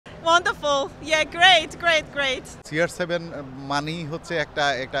Wonderful. Yeah, great. CR7 মানেই হচ্ছে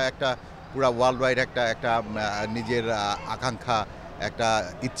একটা পুরা ওয়ার্ল্ড ওয়াইড একটা নিজের আকাঙ্ক্ষা, একটা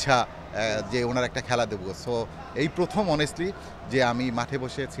ইচ্ছা যে ওনার একটা খেলা দেবো। সো এই প্রথম অনেস্টলি যে আমি মাঠে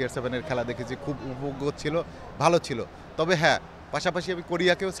বসে CR7-এর খেলা দেখেছি, খুব উপভোগ্য ছিল, ভালো ছিল। তবে হ্যাঁ, পাশাপাশি আমি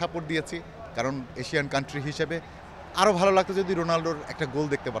কোরিয়াকেও সাপোর্ট দিয়েছি, কারণ এশিয়ান কান্ট্রি হিসেবে আরও ভালো লাগতো যদি রোনাল্ডোর একটা গোল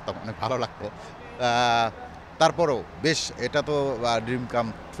দেখতে পারতাম, অনেক ভালো লাগতো। তারপরেও বেশ, এটা তো ড্রিম কাম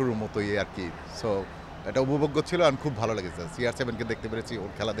ট্রুর মতোই আর কি। সো এটা উপভোগ্য ছিল, আর খুব ভালো লেগেছে। CR7-কে দেখতে পেরেছি,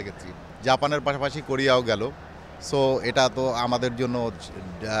 ওর খেলা দেখেছি। জাপানের পাশাপাশি কোরিয়াও গেল। সো এটা তো আমাদের জন্য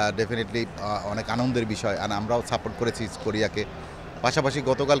ডেফিনেটলি অনেক আনন্দের বিষয়, আর আমরাও সাপোর্ট করেছি কোরিয়াকে। পাশাপাশি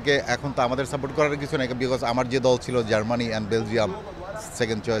গতকালকে, এখন তো আমাদের সাপোর্ট করার কিছু নেই, বিকজ আমার যে দল ছিল Germany and Belgium,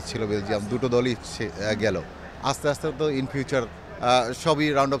 second choice ছিল বেলজিয়াম, দুটো দলই গেল। আস্তে আস্তে তো ইন ফিউচার সবই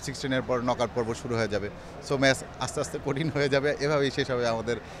রাউন্ড অফ 16-এর পর নকআউট পর্ব শুরু হয়ে যাবে। সো ম্যাচ আস্তে আস্তে কঠিন হয়ে যাবে, এভাবেই শেষ হবে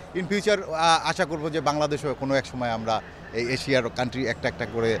আমাদের। ইন ফিউচার আশা করব যে বাংলাদেশও কোনো এক সময় আমরা এই এশিয়ার কান্ট্রি একটা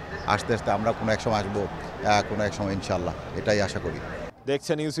করে আস্তে আস্তে আমরা কোনো এক সময় আসবো, কোনো এক সময় ইনশাল্লাহ, এটাই আশা করি।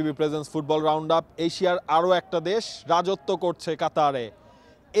 দেখছেন UCB presence football round up. এশিয়ার আরও একটা দেশ রাজত্ব করছে কাতারে।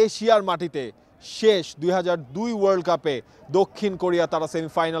 এশিয়ার মাটিতে শেষ 2002 ওয়ার্ল্ড কাপে দক্ষিণ কোরিয়া তারা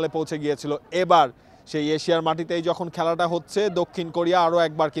সেমিফাইনালে পৌঁছে গিয়েছিল। এবার সেই এশিয়ার মাটিতেই যখন খেলাটা হচ্ছে, দক্ষিণ কোরিয়া আরও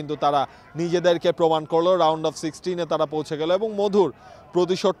একবার কিন্তু তারা নিজেদেরকে প্রমাণ করলো, রাউন্ড অফ 16-এ তারা পৌঁছে গেল এবং মধুর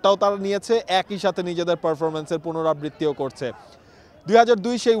প্রতিশোধটাও তারা নিয়েছে, একই সাথে নিজেদের পারফরমেন্সের পুনরাবৃত্তিও করছে।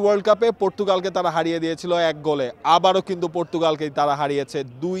 2002 সেই ওয়ার্ল্ড কাপে পর্তুগালকে তারা হারিয়ে দিয়েছিল 1 গোলে, আবারও কিন্তু পর্তুগালকেই তারা হারিয়েছে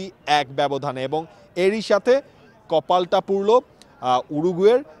 2-1 ব্যবধানে, এবং এরই সাথে কপালটা পুরল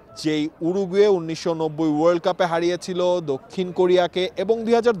উরুগুয়ের, যেই উরুগুয়ে 1990 ওয়ার্ল্ড কাপে হারিয়েছিল দক্ষিণ কোরিয়াকে, এবং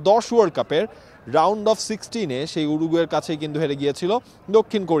 2010 ওয়ার্ল্ড কাপের রাউন্ড অফ 16-এ সেই উরুগুয়ের কাছেই কিন্তু হেরে গিয়েছিল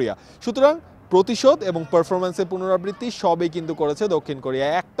দক্ষিণ কোরিয়া। সুতরাং প্রতিশোধ এবং পারফরমেন্সের পুনরাবৃত্তি সবই কিন্তু করেছে দক্ষিণ কোরিয়া।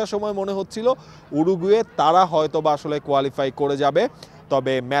 একটা সময় মনে হচ্ছিল উরুগুয়ে তারা হয়তো বা আসলে কোয়ালিফাই করে যাবে,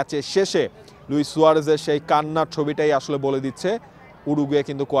 তবে ম্যাচের শেষে লুইস সুয়ারেজের সেই কান্নার ছবিটাই আসলে বলে দিচ্ছে উরুগুয়ে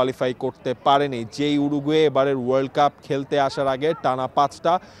কিন্তু কোয়ালিফাই করতে পারেনি। যেই উরুগুয়ে এবারের ওয়ার্ল্ড কাপ খেলতে আসার আগে টানা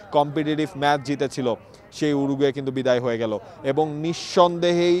 5টা কম্পিটিটিভ ম্যাচ জিতেছিল, সেই উরুগুয়ে কিন্তু বিদায় হয়ে গেল, এবং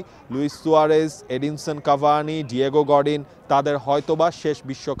নিঃসন্দেহেই Luis Suarez, Edinson Cavani, Diego Godín তাদের হয়তোবা শেষ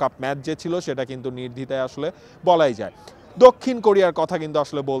বিশ্বকাপ ম্যাচ যে ছিল সেটা কিন্তু নির্দ্বিধায় আসলে বলাই যায়। দক্ষিণ কোরিয়ার কথা কিন্তু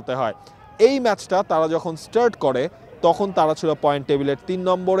আসলে বলতে হয়, এই ম্যাচটা তারা যখন স্টার্ট করে তখন তারা ছিল পয়েন্ট টেবিলের 3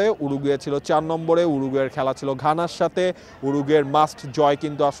 নম্বরে, উরুগুয়ে ছিল 4 নম্বরে। উরুগুয়ের খেলা ছিল ঘানার সাথে, উরুগুয়ের মাস্ট জয়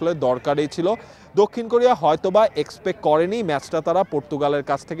কিন্তু আসলে দরকারই ছিল। দক্ষিণ কোরিয়া হয়তোবা এক্সপেক্ট করেনি ম্যাচটা তারা পর্তুগালের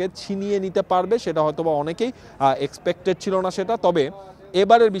কাছ থেকে ছিনিয়ে নিতে পারবে, সেটা হয়তোবা অনেকেই এক্সপেক্টেড ছিল না সেটা। তবে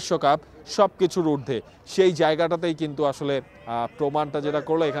এবারের বিশ্বকাপ সব কিছুর ঊর্ধ্বে, সেই জায়গাটাতেই কিন্তু আসলে প্রমাণটা যেটা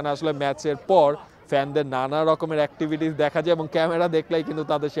করলো, এখানে আসলে ম্যাচের পর ফ্যানদের নানা রকমের অ্যাক্টিভিটিস দেখা যায়, এবং ক্যামেরা দেখলেই কিন্তু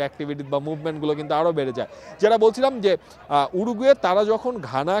তাদের সেই অ্যাক্টিভিটিস বা মুভমেন্টগুলো কিন্তু আরও বেড়ে যায়। যেটা বলছিলাম যে উরুগুয়ে তারা যখন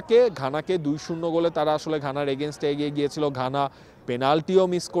ঘানাকে 2-0 গোলে তারা আসলে ঘানার এগেনস্টে এগিয়ে গিয়েছিল, ঘানা পেনাল্টিও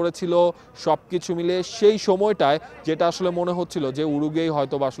মিস করেছিল, সব কিছু মিলে সেই সময়টায় যেটা আসলে মনে হচ্ছিল যে উরুগুয়ে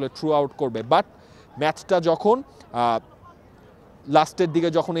হয়তো বা আসলে থ্রু আউট করবে। বাট ম্যাচটা যখন লাস্টের দিকে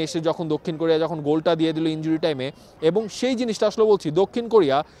যখন দক্ষিণ কোরিয়া যখন গোলটা দিয়ে দিল ইনজুরি টাইমে, এবং সেই জিনিসটা আসলে বলছি, দক্ষিণ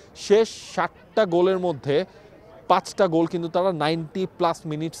কোরিয়া শেষ 7টা গোলের মধ্যে 5টা গোল কিন্তু তারা 90+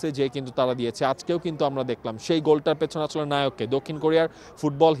 মিনিটসে যে কিন্তু তারা দিয়েছে। আজকেও কিন্তু আমরা দেখলাম সেই গোলটার পেছনে আসলে নায়ককে, দক্ষিণ কোরিয়ার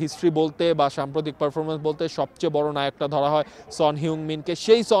ফুটবল হিস্ট্রি বলতে বা সাম্প্রতিক পারফরমেন্স বলতে সবচেয়ে বড় নায়কটা ধরা হয় সন হিউংমিনকে।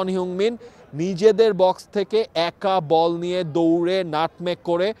 সেই সন হিউংমিন নিজেদের বক্স থেকে একা বল নিয়ে দৌড়ে নাটমেক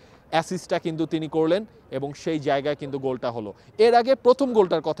করে অ্যাসিস্টটা কিন্তু তিনি করলেন, এবং সেই জায়গায় কিন্তু গোলটা হলো। এর আগে প্রথম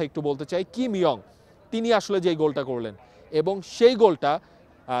গোলটার কথা একটু বলতে চাই, কিম ইয়ং তিনি আসলে যেই গোলটা করলেন, এবং সেই গোলটা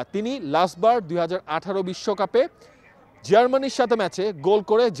তিনি লাস্টবার 2018 বিশ্বকাপে জার্মানির সাথে ম্যাচে গোল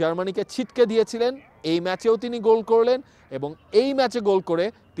করে জার্মানিকে ছিটকে দিয়েছিলেন। এই ম্যাচেও তিনি গোল করলেন, এবং এই ম্যাচে গোল করে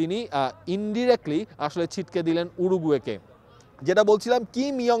তিনি ইনডিরেক্টলি আসলে ছিটকে দিলেন উরুগুয়েকে। যেটা বলছিলাম,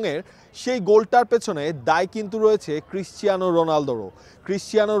 কিম ইয়ংয়ের সেই গোলটার পেছনে দায় কিন্তু রয়েছে ক্রিশ্চিয়ানো রোনালদোরও।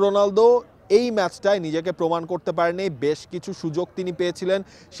 ক্রিশ্চিয়ানো রোনালদো এই ম্যাচটায় নিজেকে প্রমাণ করতে পারেননি, বেশ কিছু সুযোগ তিনি পেয়েছিলেন,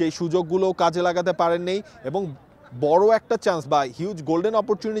 সেই সুযোগগুলোও কাজে লাগাতে পারেননি, এবং বড় একটা চান্স বা হিউজ গোল্ডেন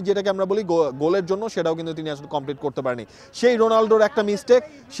অপরচুনিটি যেটাকে আমরা বলি গোলের জন্য, সেটাও কিন্তু তিনি আসলে কমপ্লিট করতে পারেনি। সেই রোনালদোর একটা মিস্টেক,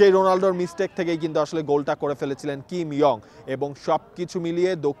 সেই রোনালদোর মিস্টেক থেকেই কিন্তু আসলে গোলটা করে ফেলেছিলেন কিম ইয়ং, এবং সব কিছু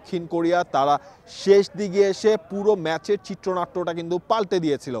মিলিয়ে দক্ষিণ কোরিয়া তারা শেষ দিকে এসে পুরো ম্যাচের চিত্রনাট্যটা কিন্তু পাল্টে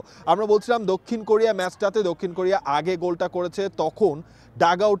দিয়েছিল। আমরা বলছিলাম দক্ষিণ কোরিয়া ম্যাচটাতে দক্ষিণ কোরিয়া আগে গোলটা করেছে, তখন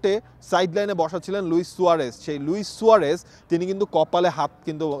ডাগআউটে সাইডলাইনে বসা ছিলেন লুইস সুয়ারেজ। সেই লুইস সুয়ারেজ তিনি কিন্তু কপালে হাত,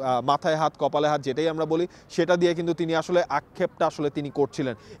 কিন্তু মাথায় হাত কপালে হাত যেটাই আমরা বলি সেটা দিয়ে কিন্তু তিনি আসলে আক্ষেপটা আসলে তিনি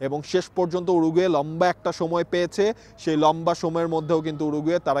করছিলেন এবং শেষ পর্যন্ত উরুগুয়ে লম্বা একটা সময় পেয়েছে। সেই লম্বা সময়ের মধ্যেও কিন্তু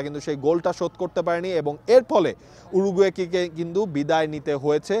উরুগুয়ে তারা কিন্তু সেই গোলটা শোধ করতে পারেনি এবং এর ফলে উরুগুয়েকে কিন্তু বিদায় নিতে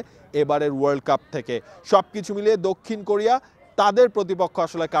হয়েছে এবারের ওয়ার্ল্ড কাপ থেকে। সব কিছু মিলিয়ে দক্ষিণ কোরিয়া তাদের প্রতিপক্ষ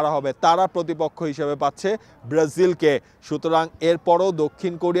আসলে কারা হবে, তারা প্রতিপক্ষ হিসেবে পাচ্ছে ব্রাজিলকে। সুতরাং এরপরও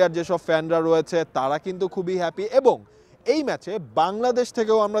দক্ষিণ কোরিয়ার যেসব ফ্যানরা রয়েছে তারা কিন্তু খুবই হ্যাপি এবং এই ম্যাচে বাংলাদেশ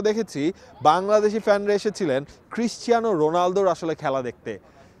থেকেও আমরা দেখেছি বাংলাদেশি ফ্যানরা এসেছিলেন ক্রিশ্চিয়ানো রোনালদোর আসলে খেলা দেখতে।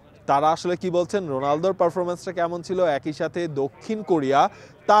 তারা আসলে কি বলছেন, রোনালদোর পারফরমেন্সটা কেমন ছিল, একই সাথে দক্ষিণ কোরিয়া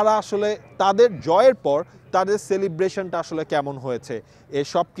তারা আসলে তাদের জয়ের পর তাদের সেলিব্রেশনটা আসলে কেমন হয়েছে, এ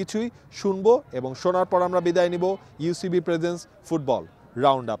সব কিছুই শুনবো এবং শোনার পর আমরা বিদায় নিব UCB presence football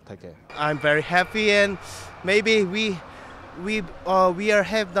round up থেকে। I'm very happy and maybe we are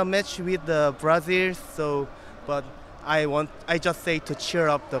have the match with the Brazil, so but I just say to cheer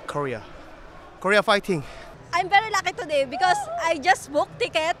up the Korea fighting. I'm very lucky today because I just booked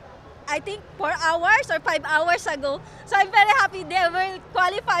ticket, I think 4 hours or 5 hours ago. So I'm very happy they will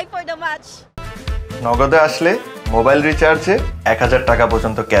qualify for the match. নগদে আসলে mobile রিচার্জে 1000 টাকা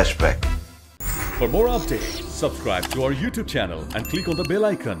পর্যন্ত cashback. For more updates, subscribe to our YouTube channel and click on the bell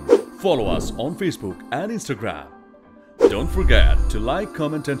icon. Follow us on Facebook and Instagram. Don't forget to like,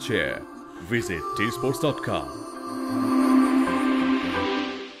 comment and share. Visit TSports.com.